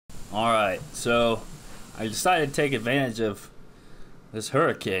Alright, so I decided to take advantage of this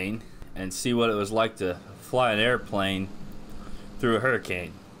hurricane and see what it was like to fly an airplane through a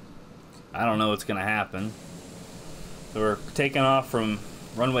hurricane. I don't know what's going to happen. So we're taking off from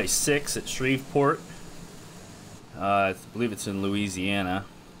runway 6 at Shreveport. I believe it's in Louisiana.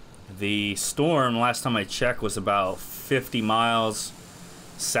 The storm, last time I checked, was about 50 miles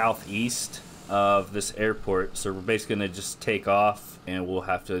southeast of this airport. So we're basically going to just take off and we'll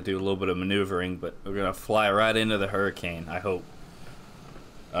have to do a little bit of maneuvering, but we're going to fly right into the hurricane, I hope.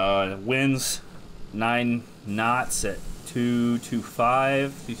 Winds 9 knots at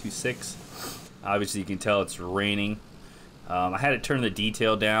 225, 226. Obviously you can tell it's raining. I had to turn the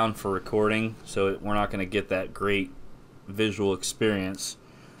detail down for recording, so we're not going to get that great visual experience.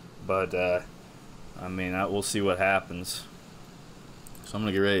 But, I mean, we'll see what happens. So I'm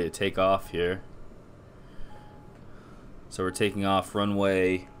going to get ready to take off here. So we're taking off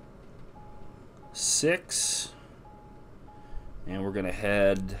runway 6. And we're going to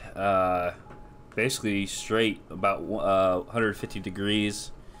head basically straight about 150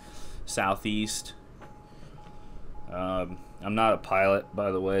 degrees southeast. I'm not a pilot,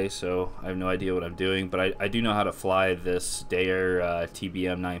 by the way, so I have no idea what I'm doing, but I do know how to fly this Daher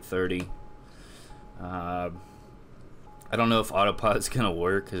TBM 930. I don't know if autopilot's gonna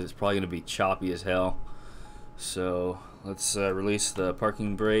work because it's probably gonna be choppy as hell. So let's release the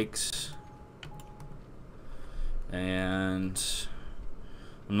parking brakes, and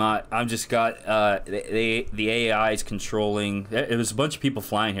I'm just got the AI is controlling. It was a bunch of people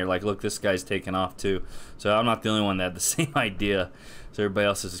flying here. Like, look, this guy's taking off too. So I'm not the only one that had the same idea. So everybody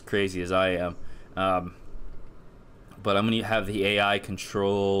else is as crazy as I am. But I'm gonna have the AI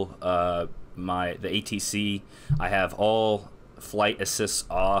control the ATC. I have all flight assists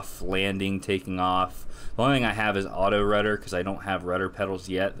off, landing, taking off. The only thing I have is auto rudder because I don't have rudder pedals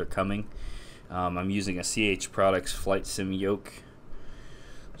yet. They're coming. I'm using a CH Products Flight Sim yoke.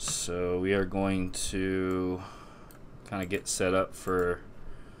 So we are going to kind of get set up for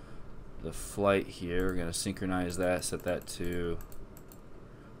the flight here. We're going to synchronize that, set that to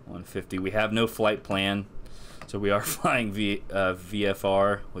 150. We have no flight plan, so we are flying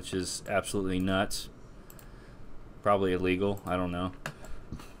VFR, which is absolutely nuts. Probably illegal, I don't know.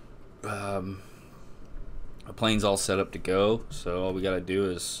 The plane's all set up to go, so all we got to do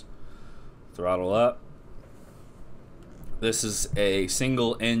is throttle up. This is a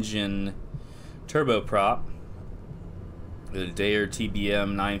single engine turboprop, the Daher TBM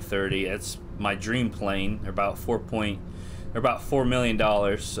 930. It's my dream plane. They're about $4 million.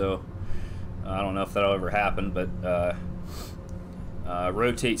 So I don't know if that'll ever happen, but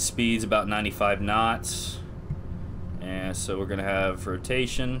rotate speeds about 95 knots, and so we're gonna have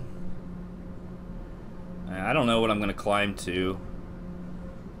rotation. And I don't know what I'm gonna climb to.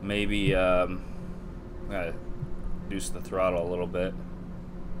 Maybe I gotta reduce the throttle a little bit.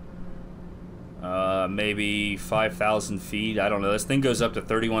 Maybe 5,000 feet. I don't know. This thing goes up to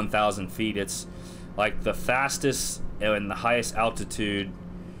 31,000 feet. It's like the fastest and the highest altitude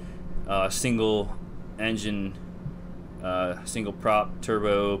single engine, single prop,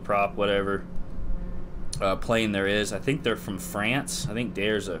 turbo prop, whatever plane there is. I think they're from France. I think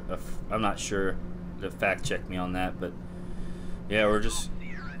Daher's I'm not sure. To fact check me on that, but yeah, we're just.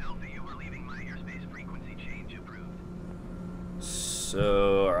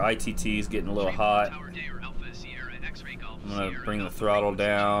 So our ITT is getting a little hot. I'm gonna bring the throttle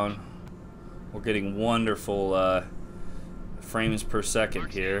down. We're getting wonderful frames per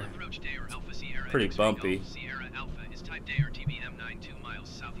second here. Pretty bumpy.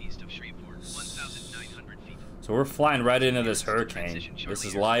 So we're flying right into this hurricane. This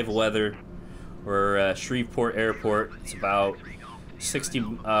is live weather. We're at Shreveport Airport. It's about 50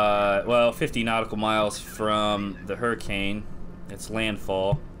 nautical miles from the hurricane. It's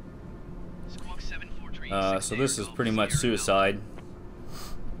landfall. So this is pretty much suicide.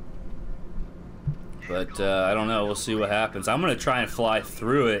 But I don't know. We'll see what happens. I'm gonna try and fly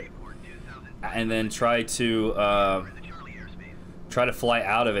through it, and then try to fly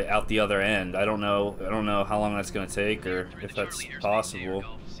out of it, out the other end. I don't know how long that's gonna take, or if that's possible.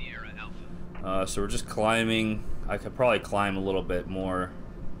 So we're just climbing. I could probably climb a little bit more.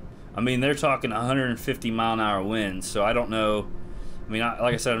 I mean, they're talking 150 mile an hour winds, so I don't know. I mean,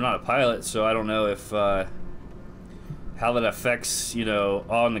 like I said, I'm not a pilot, so I don't know if how that affects, you know,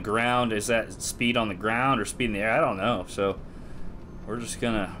 on the ground. Is that speed on the ground or speed in the air? I don't know. So we're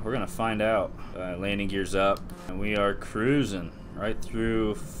gonna find out. Landing gears up, and we are cruising right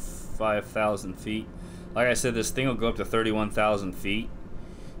through 5,000 feet. Like I said, this thing will go up to 31,000 feet.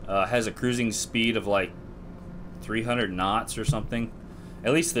 Has a cruising speed of like 300 knots or something.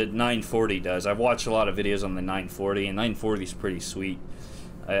 At least the 940 does. I've watched a lot of videos on the 940, and 940 is pretty sweet.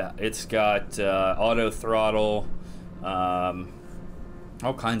 It's got auto throttle, all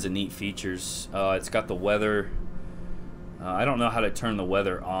kinds of neat features. It's got the weather. I don't know how to turn the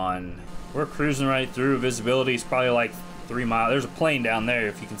weather on. We're cruising right through. Visibility is probably like 3 miles. There's a plane down there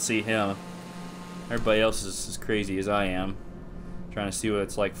if you can see him. Everybody else is as crazy as I am, trying to see what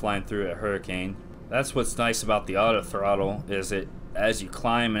it's like flying through a hurricane. That's what's nice about the auto throttle, is it, as you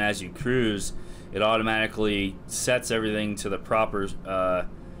climb and as you cruise, it automatically sets everything to the proper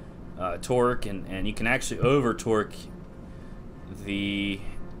torque, and you can actually over torque the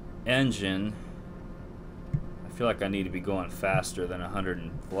engine. I feel like I need to be going faster than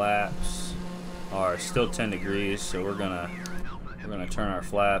 100 flaps. Are still 10 degrees, so we're gonna turn our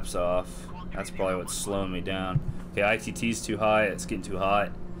flaps off. That's probably what's slowing me down. Okay, ITT's too high. It's getting too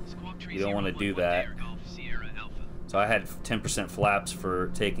hot. You don't want to do that. So I had 10% flaps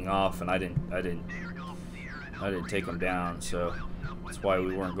for taking off, and I didn't take them down. So that's why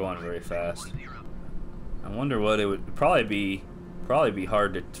we weren't going very fast. I wonder what it would probably be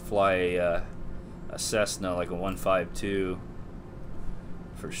hard to fly a Cessna like a 152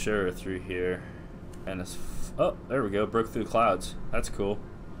 for sure through here. And it's, oh, there we go, broke through the clouds. That's cool.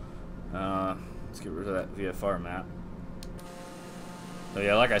 Let's get rid of that VFR map. So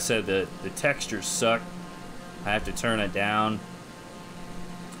yeah, like I said, the textures suck. I have to turn it down.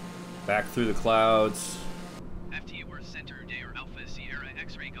 Back through the clouds.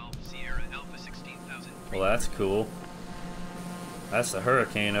 Well, that's cool. That's the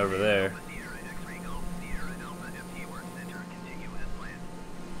hurricane over there.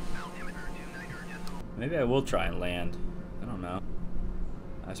 Maybe I will try and land. I don't know.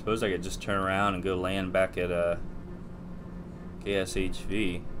 I suppose I could just turn around and go land back at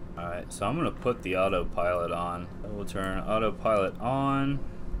KSHV. Alright, so I'm going to put the autopilot on. We'll turn autopilot on.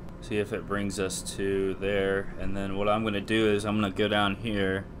 See if it brings us to there. And then what I'm going to do is I'm going to go down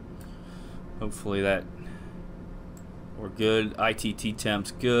here. Hopefully that we're good. ITT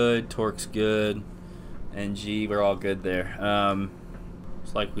temp's good. Torque's good. NG, we're all good there.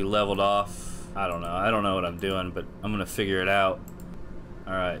 It's like we leveled off. I don't know what I'm doing, but I'm gonna figure it out.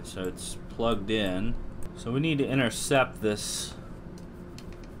 Alright, so it's plugged in. So we need to intercept this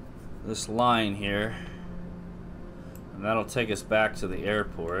line here, and that'll take us back to the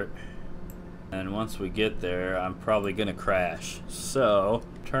airport. And once we get there, I'm probably gonna crash. So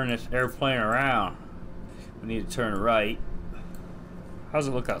turn this airplane around. We need to turn right. How's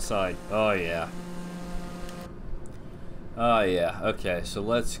it look outside? Oh yeah. Oh yeah. Okay, so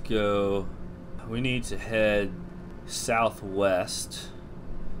let's go. We need to head southwest.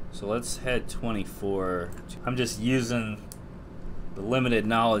 So let's head 24. I'm just using the limited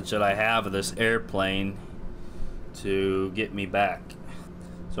knowledge that I have of this airplane to get me back.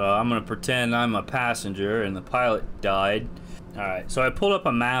 So I'm gonna pretend I'm a passenger and the pilot died. Alright, so I pulled up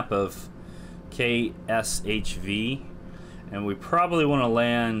a map of KSHV, and we probably want to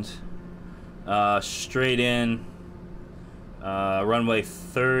land straight in runway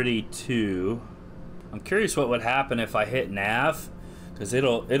 32. I'm curious what would happen if I hit nav, because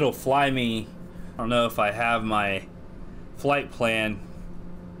it'll fly me. I don't know if I have my flight plan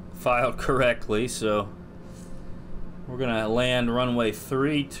filed correctly, so we're gonna land runway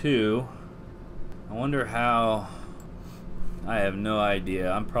 32. I wonder how. I have no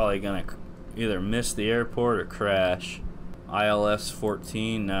idea. I'm probably gonna either miss the airport or crash. ILS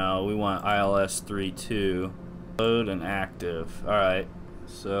 14. No, we want ILS 32. Load and active. Alright,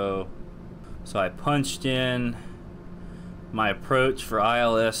 so I punched in my approach for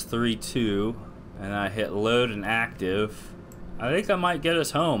ILS 32, and I hit load and active. I think I might get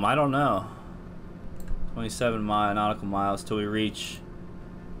us home. I don't know. 27 nautical miles till we reach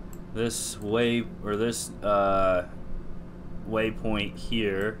this waypoint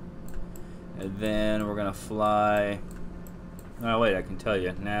here, and then we're gonna fly. Oh wait, I can tell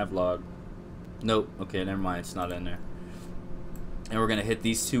you. Navlog. Nope. Okay, never mind. It's not in there. And we're gonna hit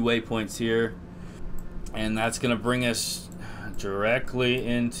these 2 waypoints here, and that's gonna bring us directly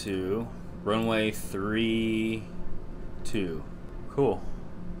into runway 32. Cool.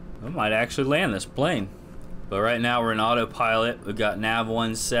 We might actually land this plane. But right now we're in autopilot. We've got nav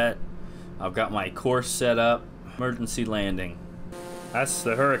 1 set. I've got my course set up. Emergency landing. That's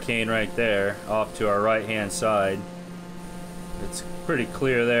the hurricane right there, off to our right hand side. It's pretty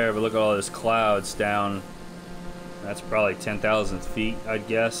clear there, but look at all those clouds down. That's probably 10,000 feet, I'd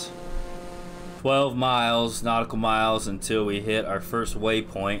guess. 12 miles, nautical miles, until we hit our first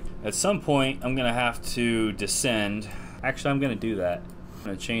waypoint. At some point, I'm gonna have to descend. Actually, I'm gonna do that. I'm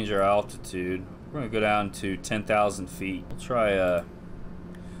gonna change our altitude. We're gonna go down to 10,000 feet. We'll try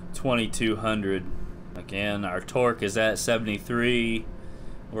 2200. Again, our torque is at 73.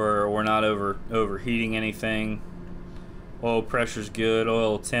 We're not overheating anything. Oil pressure's good,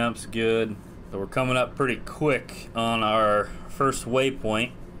 oil temp's good. So we're coming up pretty quick on our first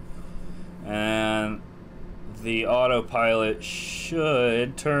waypoint, and the autopilot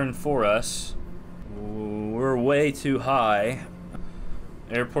should turn for us. We're way too high.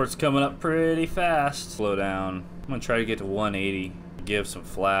 Airport's coming up pretty fast. Slow down. I'm gonna try to get to 180. Give some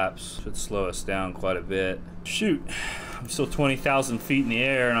flaps. Should slow us down quite a bit. Shoot, I'm still 20,000 feet in the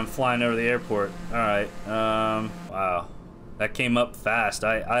air and I'm flying over the airport. All right, wow. That came up fast.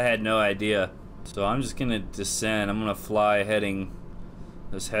 I had no idea. So I'm just gonna descend. I'm gonna fly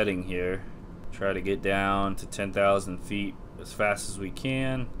this heading here. Try to get down to 10,000 feet as fast as we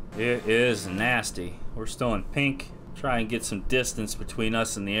can. It is nasty. We're still in pink. Try and get some distance between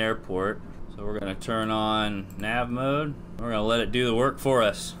us and the airport. So we're gonna turn on nav mode. We're gonna let it do the work for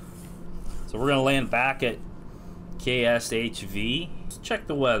us. So we're gonna land back at KSHV. Let's check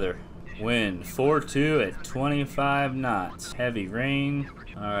the weather. Wind 4-2 at 25 knots. Heavy rain.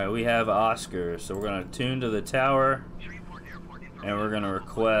 Alright, we have Oscar. So we're gonna tune to the tower and we're gonna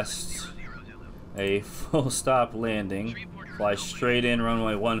request a full stop landing. Fly straight in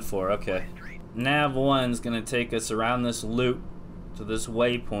runway 14. Okay. Nav 1's gonna take us around this loop to this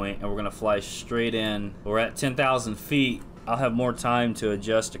waypoint and we're gonna fly straight in. We're at 10,000 feet. I'll have more time to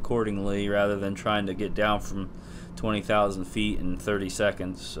adjust accordingly rather than trying to get down from 20,000 feet in 30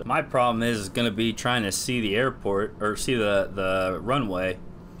 seconds. So my problem is going to be trying to see the airport, or see the runway.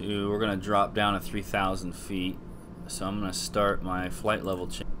 We're going to drop down to 3,000 feet. So I'm going to start my flight level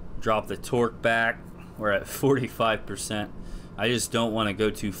change. Drop the torque back. We're at 45%. I just don't want to go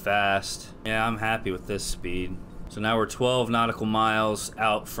too fast. Yeah, I'm happy with this speed. So now we're 12 nautical miles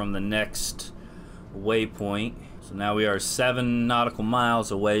out from the next waypoint. So now we are 7 nautical miles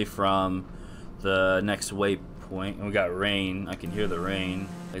away from the next waypoint. And we got rain. I can hear the rain.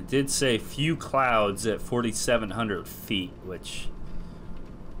 It did say few clouds at 4,700 feet, which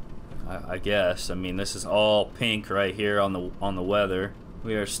I guess. I mean, this is all pink right here on the weather.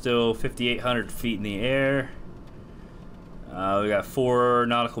 We are still 5,800 feet in the air. We got 4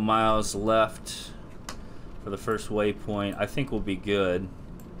 nautical miles left for the first waypoint. I think we'll be good.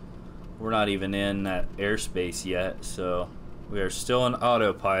 We're not even in that airspace yet, so we are still on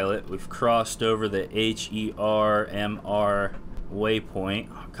autopilot. We've crossed over the HERMR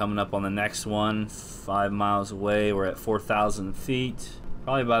waypoint. Coming up on the next one, 5 miles away. We're at 4,000 feet.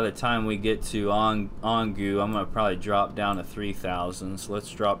 Probably by the time we get to Ongu, I'm gonna probably drop down to 3,000. So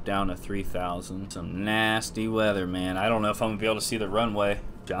let's drop down to 3,000. Some nasty weather, man. I don't know if I'm gonna be able to see the runway.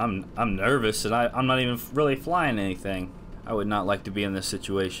 I'm nervous, and I'm not even really flying anything. I would not like to be in this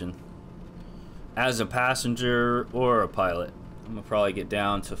situation as a passenger or a pilot. I'm gonna probably get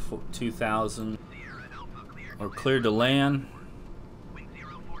down to 2,000. We're cleared to land,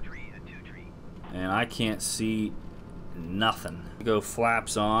 and I can't see nothing. Go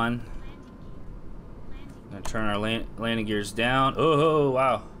flaps on. Gonna turn our landing gears down. Oh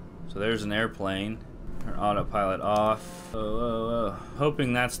wow! So there's an airplane. Our autopilot off. Oh.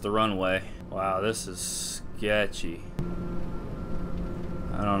 Hoping that's the runway. Wow, this is sketchy.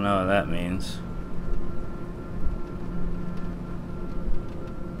 I don't know what that means.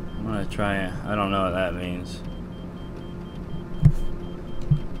 I'm gonna try it. I don't know what that means.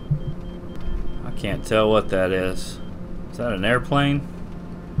 I can't tell what that is. Is that an airplane?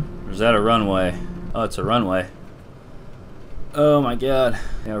 Or is that a runway? Oh, it's a runway. Oh my god.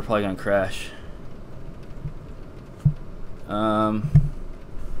 Yeah, we're probably gonna crash.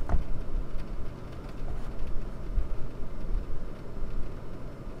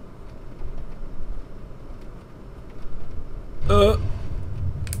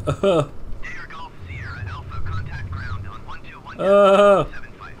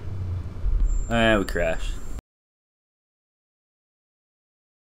 And we crashed.